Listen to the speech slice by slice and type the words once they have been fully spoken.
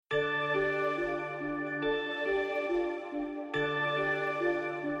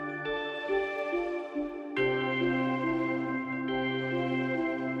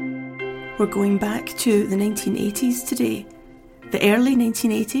We're going back to the 1980s today. The early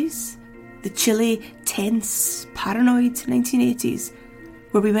 1980s. The chilly, tense, paranoid 1980s.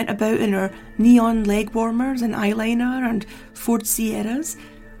 Where we went about in our neon leg warmers and eyeliner and Ford Sierras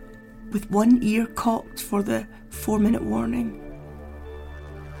with one ear cocked for the 4-minute warning.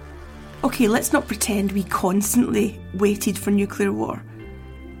 Okay, let's not pretend we constantly waited for nuclear war.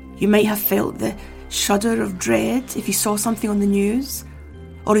 You might have felt the shudder of dread if you saw something on the news,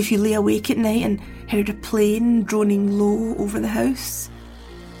 or if you lay awake at night and heard a plane droning low over the house.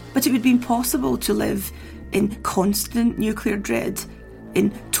 But it would be impossible to live in constant nuclear dread,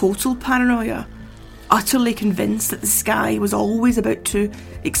 in total paranoia, utterly convinced that the sky was always about to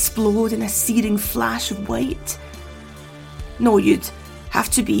explode in a searing flash of white. No, you'd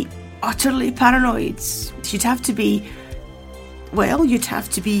have to be utterly paranoid. You'd have to be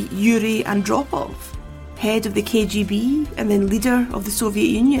Yuri Andropov, head of the KGB and then leader of the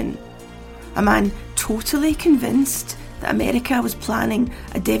Soviet Union. A man totally convinced that America was planning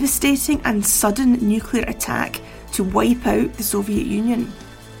a devastating and sudden nuclear attack to wipe out the Soviet Union.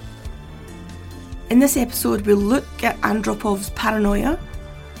 In this episode, we'll look at Andropov's paranoia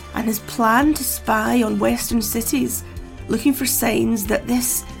and his plan to spy on Western cities, looking for signs that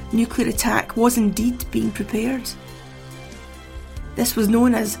this nuclear attack was indeed being prepared. This was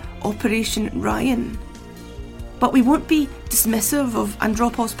known as Operation Ryan. But we won't be dismissive of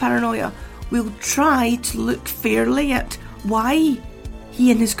Andropov's paranoia. We'll try to look fairly at why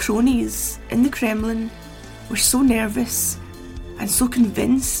he and his cronies in the Kremlin were so nervous and so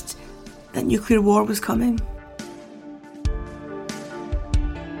convinced that nuclear war was coming.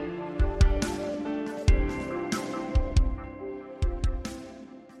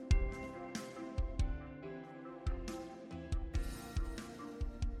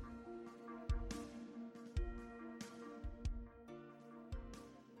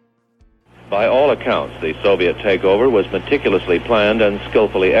 By all accounts, the Soviet takeover was meticulously planned and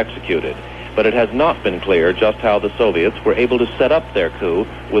skillfully executed, but it has not been clear just how the Soviets were able to set up their coup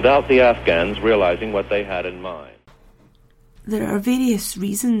without the Afghans realizing what they had in mind. There are various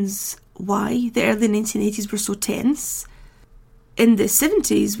reasons why the early 1980s were so tense. In the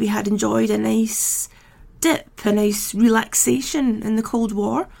 70s, we had enjoyed a nice dip, a nice relaxation in the Cold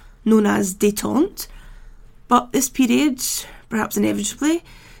War, known as détente. But this period, perhaps inevitably,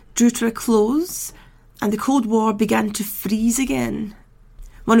 drew to a close, and the Cold War began to freeze again.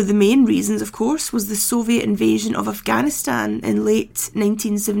 One of the main reasons, of course, was the Soviet invasion of Afghanistan in late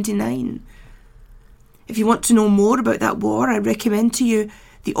 1979. If you want to know more about that war, I recommend to you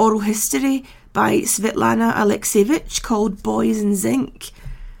the oral history by Svetlana Alexievich called Boys in Zinc.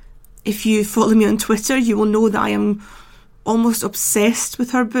 If you follow me on Twitter, you will know that I am almost obsessed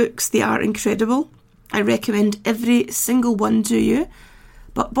with her books. They are incredible. I recommend every single one to you.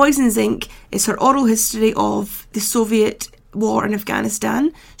 But Boys in Zinc is her oral history of the Soviet war in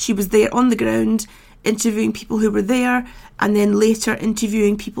Afghanistan. She was there on the ground, interviewing people who were there, and then later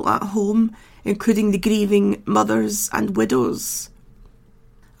interviewing people at home, including the grieving mothers and widows.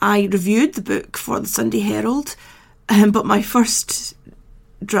 I reviewed the book for the Sunday Herald, but my first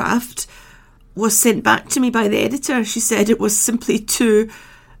draft was sent back to me by the editor. She said it was simply too,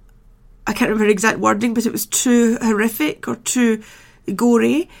 I can't remember her exact wording, but it was too horrific or too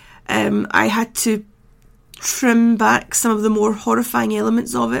gory. I had to trim back some of the more horrifying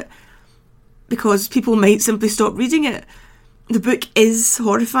elements of it because people might simply stop reading it. The book is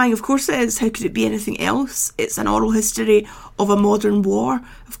horrifying, of course it is. How could it be anything else? It's an oral history of a modern war.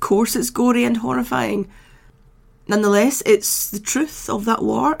 Of course it's gory and horrifying. Nonetheless, it's the truth of that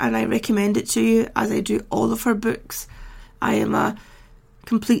war, and I recommend it to you, as I do all of her books. I am a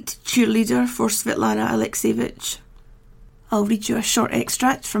complete cheerleader for Svetlana Alexievich. I'll read you a short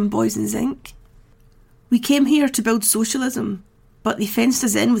extract from Boys in Zinc. We came here to build socialism, but they fenced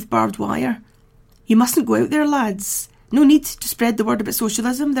us in with barbed wire. You mustn't go out there, lads. No need to spread the word about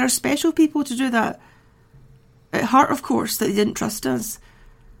socialism. There are special people to do that. At heart, of course, that they didn't trust us.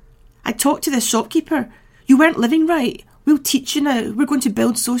 I talked to this shopkeeper. You weren't living right. We'll teach you now. We're going to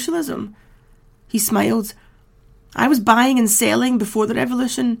build socialism. He smiled. I was buying and selling before the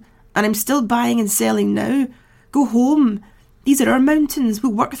revolution, and I'm still buying and selling now. Go home. These are our mountains.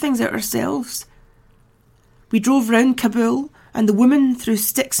 We'll work things out ourselves. We drove round Kabul, and the women threw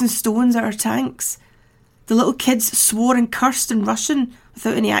sticks and stones at our tanks. The little kids swore and cursed in Russian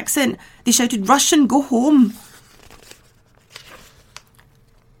without any accent. They shouted, "Russian, go home."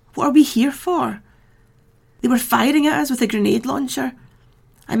 What are we here for? They were firing at us with a grenade launcher.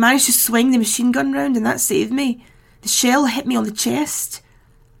 I managed to swing the machine gun round, and that saved me. The shell hit me on the chest.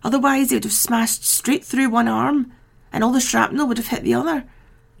 Otherwise, they would have smashed straight through one arm, and all the shrapnel would have hit the other.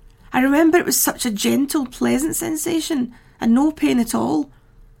 I remember it was such a gentle, pleasant sensation and no pain at all.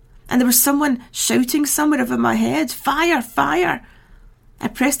 And there was someone shouting somewhere over my head, "Fire! Fire!" I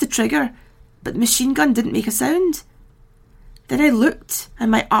pressed the trigger, but the machine gun didn't make a sound. Then I looked, and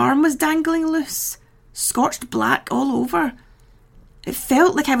my arm was dangling loose, scorched black all over. It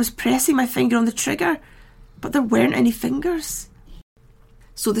felt like I was pressing my finger on the trigger, but there weren't any fingers.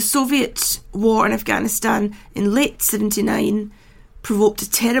 So the Soviet war in Afghanistan in late 1979 provoked a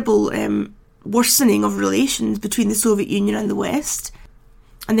terrible worsening of relations between the Soviet Union and the West.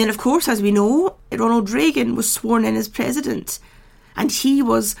 And then, of course, as we know, Ronald Reagan was sworn in as president, and he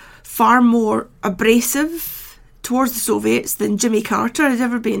was far more abrasive towards the Soviets than Jimmy Carter had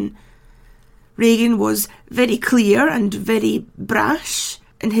ever been. Reagan was very clear and very brash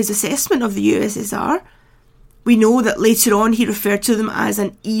in his assessment of the USSR. We know that later on he referred to them as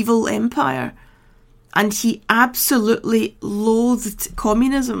an evil empire, and he absolutely loathed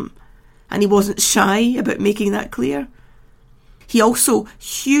communism, and he wasn't shy about making that clear. He also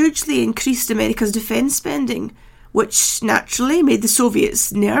hugely increased America's defence spending, which naturally made the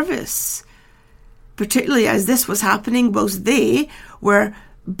Soviets nervous, particularly as this was happening whilst they were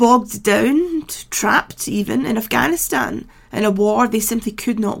bogged down, trapped even, in Afghanistan, in a war they simply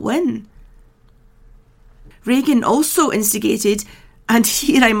could not win. Reagan also instigated, and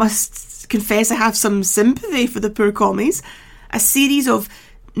here I must confess I have some sympathy for the poor commies, a series of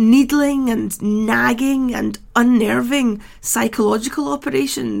needling and nagging and unnerving psychological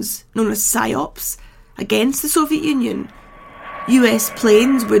operations known as PSYOPs against the Soviet Union. US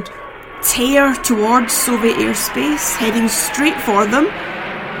planes would tear towards Soviet airspace, heading straight for them,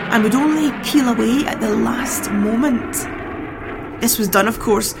 and would only peel away at the last moment. This was done, of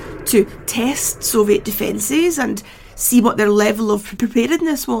course, to test Soviet defences and see what their level of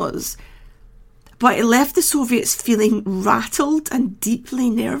preparedness was. But it left the Soviets feeling rattled and deeply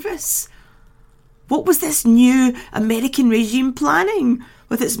nervous. What was this new American regime planning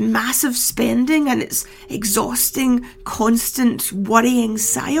with its massive spending and its exhausting, constant, worrying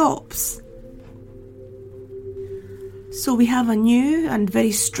psyops? So we have a new and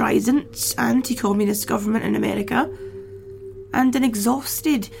very strident anti-communist government in America, and an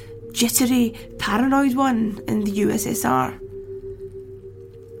exhausted, jittery, paranoid one in the USSR.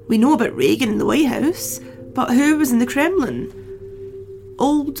 We know about Reagan in the White House, but who was in the Kremlin?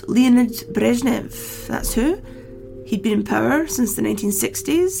 Old Leonid Brezhnev, that's who. He'd been in power since the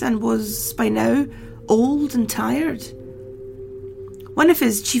 1960s and was, by now, old and tired. One of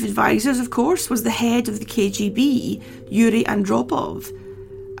his chief advisors, of course, was the head of the KGB, Yuri Andropov,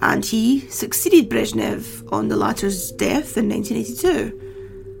 and he succeeded Brezhnev on the latter's death in 1982.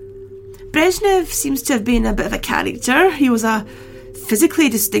 Brezhnev seems to have been a bit of a character. He was a physically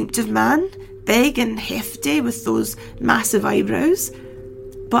distinctive man, big and hefty with those massive eyebrows,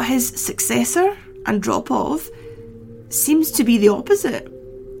 but his successor, Andropov, seems to be the opposite.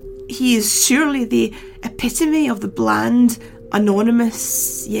 He is surely the epitome of the bland,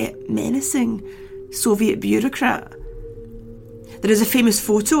 anonymous, yet menacing Soviet bureaucrat. There is a famous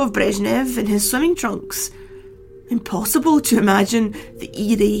photo of Brezhnev in his swimming trunks. Impossible to imagine the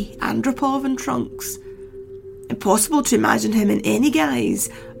eerie Andropov in trunks. Impossible to imagine him in any guise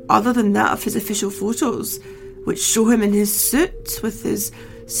other than that of his official photos, which show him in his suit with his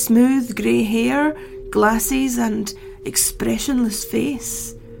smooth grey hair, glasses and expressionless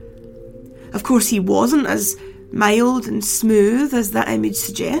face. Of course, he wasn't as mild and smooth as that image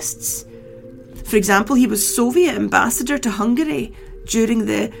suggests. For example, he was Soviet ambassador to Hungary during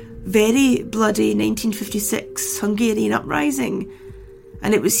the very bloody 1956 Hungarian uprising,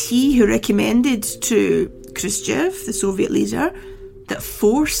 and it was he who recommended to Khrushchev, the Soviet leader, that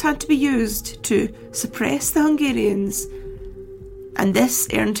force had to be used to suppress the Hungarians, and this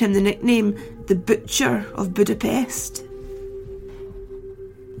earned him the nickname the Butcher of Budapest.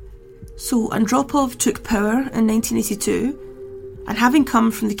 So Andropov took power in 1982, and having come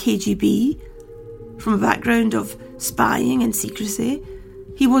from the KGB, from a background of spying and secrecy,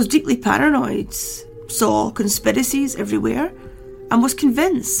 he was deeply paranoid, saw conspiracies everywhere, and was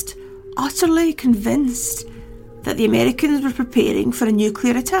convinced, utterly convinced, that the Americans were preparing for a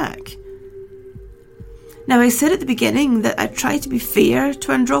nuclear attack. Now, I said at the beginning that I tried to be fair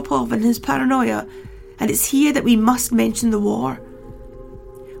to Andropov and his paranoia, and it's here that we must mention the war.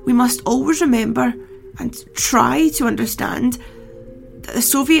 We must always remember and try to understand that the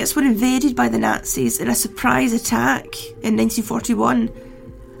Soviets were invaded by the Nazis in a surprise attack in 1941,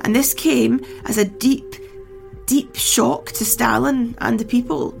 and this came as a deep, deep shock to Stalin and the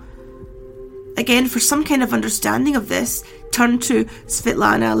people. Again, for some kind of understanding of this, turn to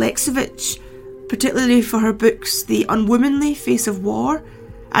Svetlana Alexievich, particularly for her books The Unwomanly Face of War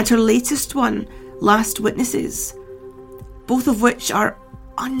and her latest one, Last Witnesses, both of which are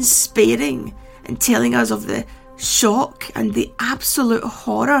unsparing in telling us of the shock and the absolute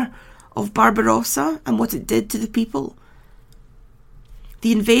horror of Barbarossa and what it did to the people.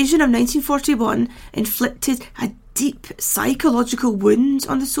 The invasion of 1941 inflicted a deep psychological wound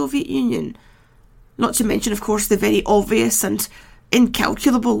on the Soviet Union, not to mention, of course, the very obvious and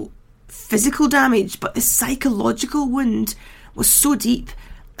incalculable physical damage, but the psychological wound was so deep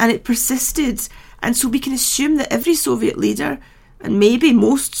and it persisted, and so we can assume that every Soviet leader, and maybe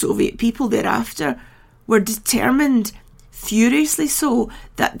most Soviet people thereafter, were determined, furiously so,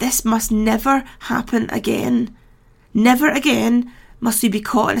 that this must never happen again. Never again must we be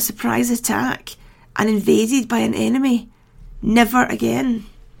caught in a surprise attack and invaded by an enemy. Never again.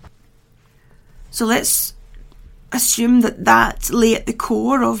 So let's assume that lay at the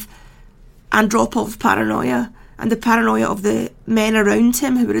core of Andropov's paranoia and the paranoia of the men around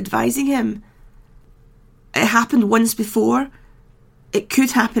him who were advising him. It happened once before. It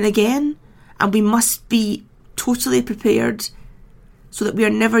could happen again, and we must be totally prepared so that we are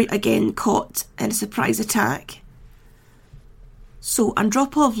never again caught in a surprise attack. So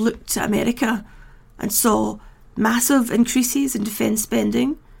Andropov looked at America and saw massive increases in defence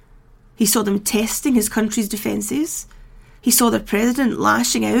spending. He saw them testing his country's defences. He saw their president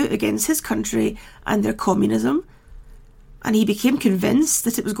lashing out against his country and their communism. And he became convinced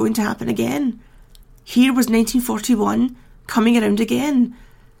that it was going to happen again. Here was 1941 coming around again.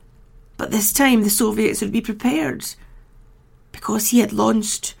 But this time the Soviets would be prepared, because he had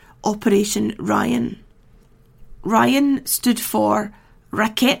launched Operation Ryan. Ryan stood for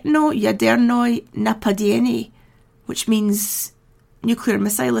Raketno-Yadernoye Napadienie, which means nuclear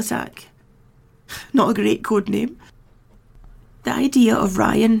missile attack. Not a great code name. The idea of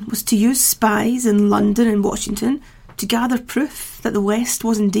Ryan was to use spies in London and Washington to gather proof that the West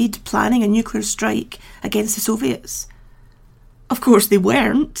was indeed planning a nuclear strike against the Soviets. Of course they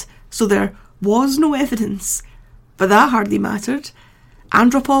weren't, so there was no evidence, but that hardly mattered.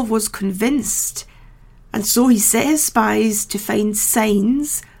 Andropov was convinced, and so he set his spies to find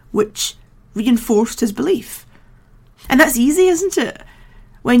signs which reinforced his belief. And that's easy, isn't it?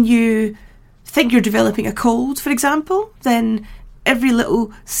 When you think you're developing a cold, for example, then every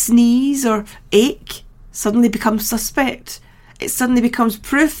little sneeze or ache suddenly becomes suspect. It suddenly becomes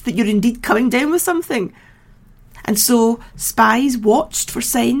proof that you're indeed coming down with something. And so spies watched for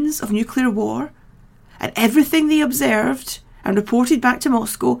signs of nuclear war, and everything they observed and reported back to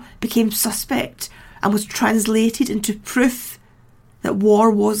Moscow became suspect and was translated into proof that war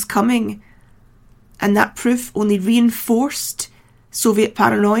was coming. And that proof only reinforced Soviet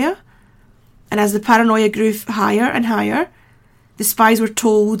paranoia. And as the paranoia grew higher and higher, the spies were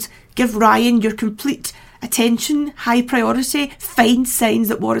told, give Ryan your complete attention, high priority, find signs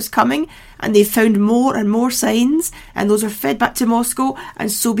that war is coming. And they found more and more signs, and those were fed back to Moscow,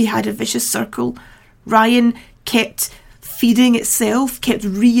 and so we had a vicious circle. Ryan kept feeding itself, kept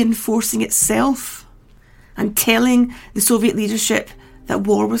reinforcing itself, and telling the Soviet leadership that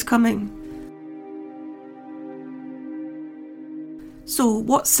war was coming. So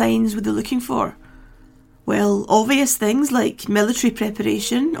what signs were they looking for? Well, obvious things like military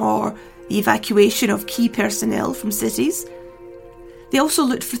preparation or the evacuation of key personnel from cities. They also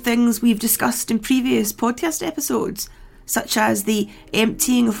looked for things we've discussed in previous podcast episodes, such as the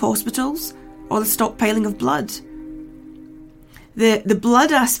emptying of hospitals or the stockpiling of blood. The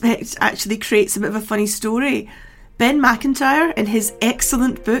blood aspect actually creates a bit of a funny story. Ben Macintyre, in his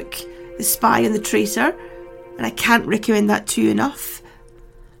excellent book, The Spy and the Traitor, and I can't recommend that to you enough,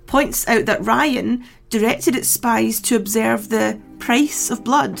 points out that Ryan directed its spies to observe the price of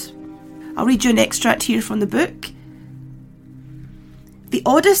blood. I'll read you an extract here from the book. The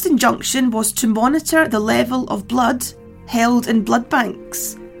oddest injunction was to monitor the level of blood held in blood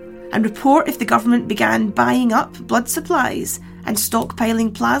banks and report if the government began buying up blood supplies and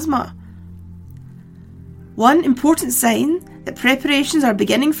stockpiling plasma. One important sign that preparations are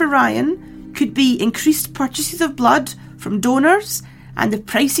beginning for Ryan could be increased purchases of blood from donors and the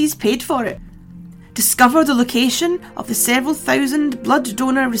prices paid for it. Discover the location of the several thousand blood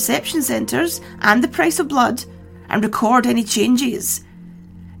donor reception centres and the price of blood and record any changes.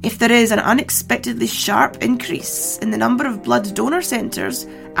 If there is an unexpectedly sharp increase in the number of blood donor centres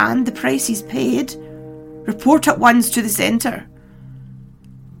and the prices paid, report at once to the centre.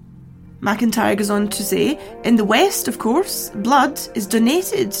 Macintyre goes on to say, in the West, of course, blood is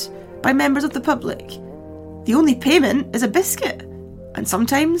donated by members of the public. The only payment is a biscuit, and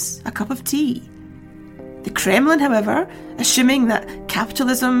sometimes a cup of tea. The Kremlin, however, assuming that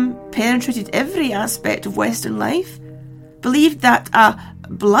capitalism penetrated every aspect of Western life, believed that a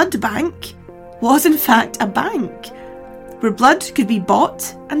blood bank was in fact a bank where blood could be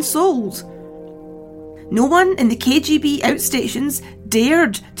bought and sold. No one in the KGB outstations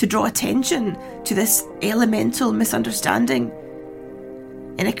dared to draw attention to this elemental misunderstanding.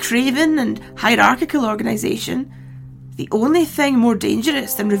 In a craven and hierarchical organisation, the only thing more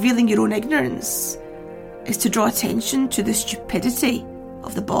dangerous than revealing your own ignorance is to draw attention to the stupidity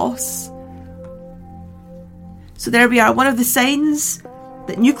of the boss. So there we are, one of the signs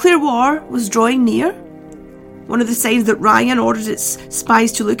that nuclear war was drawing near. One of the signs that Ryan ordered its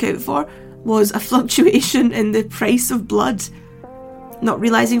spies to look out for was a fluctuation in the price of blood, not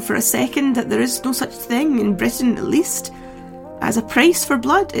realising for a second that there is no such thing, in Britain at least, as a price for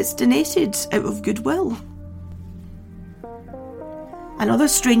blood. It's donated out of goodwill. Another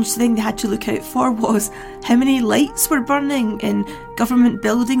strange thing they had to look out for was how many lights were burning in government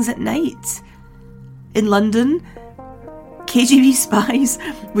buildings at night. In London, KGB spies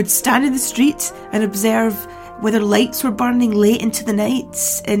would stand in the street and observe whether lights were burning late into the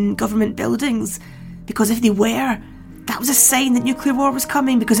night in government buildings, because if they were, that was a sign that nuclear war was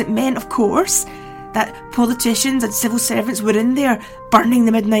coming, because it meant, of course, that politicians and civil servants were in there burning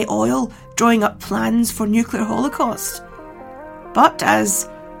the midnight oil, drawing up plans for nuclear holocaust. But as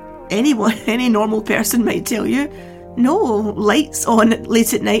any normal person might tell you, no, lights on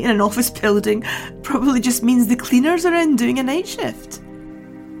late at night in an office building probably just means the cleaners are in doing a night shift.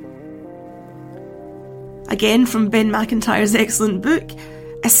 Again, from Ben McIntyre's excellent book,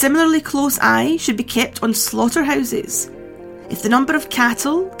 a similarly close eye should be kept on slaughterhouses. If the number of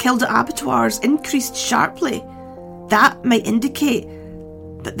cattle killed at abattoirs increased sharply, that might indicate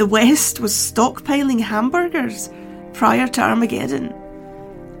that the West was stockpiling hamburgers prior to Armageddon.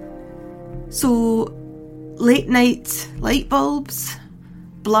 So, late night light bulbs,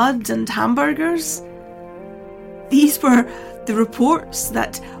 blood and hamburgers, these were the reports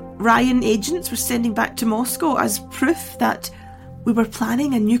that Ryan agents were sending back to Moscow as proof that we were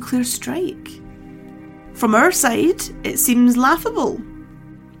planning a nuclear strike. From our side, it seems laughable,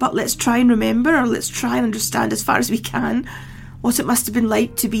 but let's try and remember, or let's try and understand as far as we can, what it must have been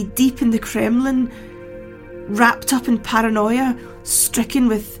like to be deep in the Kremlin, wrapped up in paranoia, stricken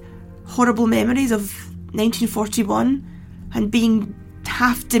with horrible memories of 1941, and being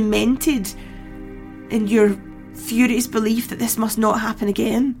half demented in your furious belief that this must not happen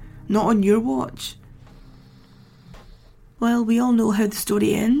again, not on your watch. Well, we all know how the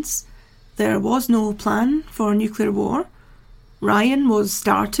story ends. There was no plan for nuclear war. Ryan was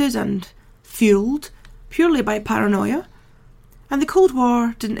started and fuelled purely by paranoia, and the Cold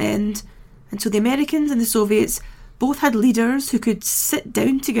War didn't end until the Americans and the Soviets both had leaders who could sit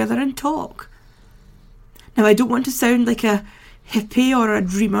down together and talk. Now, I don't want to sound like a hippie or a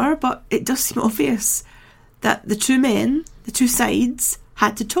dreamer, but it does seem obvious that the two men, the two sides,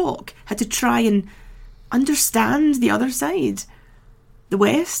 had to talk, had to try and understand the other side. The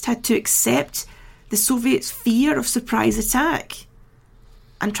West had to accept the Soviets' fear of surprise attack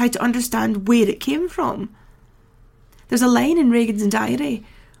and try to understand where it came from. There's a line in Reagan's diary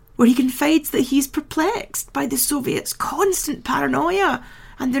where he confides that he's perplexed by the Soviets' constant paranoia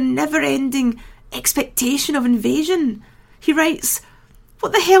and their never-ending expectation of invasion. He writes,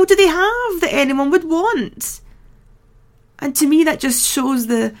 "What the hell do they have that anyone would want?" And to me that just shows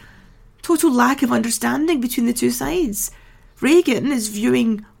the total lack of understanding between the two sides. Reagan is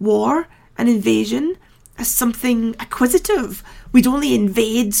viewing war and invasion as something acquisitive. We'd only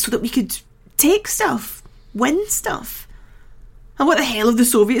invade so that we could take stuff, win stuff. And what the hell have the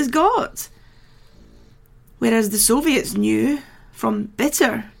Soviets got? Whereas the Soviets knew from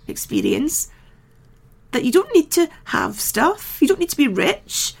bitter experience that you don't need to have stuff, you don't need to be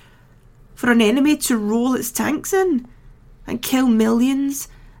rich for an enemy to roll its tanks in and kill millions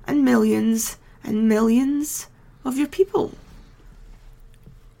and millions and millions of your people.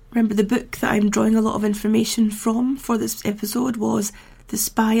 Remember, the book that I'm drawing a lot of information from for this episode was The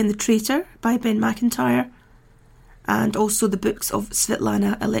Spy and the Traitor by Ben McIntyre, and also the books of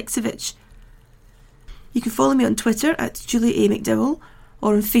Svetlana Alexievich. You can follow me on Twitter at Julie A. McDowell,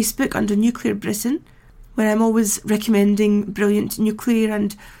 or on Facebook under Nuclear Britain, where I'm always recommending brilliant nuclear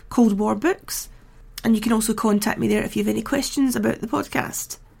and Cold War books. And you can also contact me there if you have any questions about the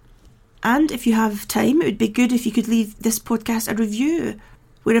podcast. And if you have time, it would be good if you could leave this podcast a review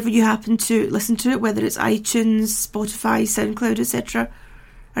wherever you happen to listen to it, whether it's iTunes, Spotify, SoundCloud, etc.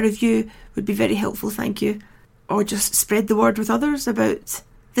 A review would be very helpful, thank you. Or just spread the word with others about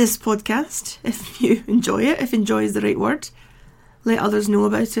this podcast if you enjoy it, if enjoy is the right word. Let others know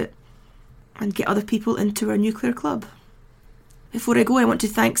about it and get other people into our nuclear club. Before I go, I want to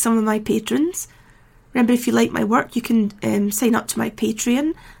thank some of my patrons. Remember, if you like my work, you can sign up to my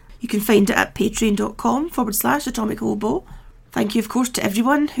Patreon. You can find it at patreon.com/Atomic Hobo. Thank you, of course, to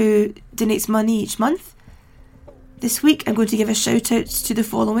everyone who donates money each month. This week, I'm going to give a shout out to the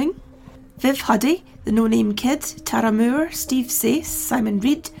following: Viv Huddy, The No Name Kid, Tara Moore, Steve Sace, Simon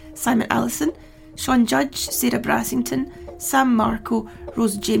Reed, Simon Allison, Sean Judge, Sarah Brassington, Sam Marco,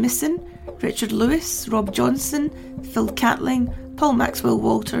 Rose Jameson, Richard Lewis, Rob Johnson, Phil Catling, Paul Maxwell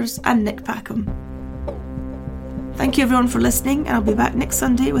Walters and Nick Packham. Thank you everyone for listening, and I'll be back next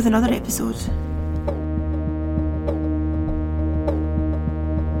Sunday with another episode.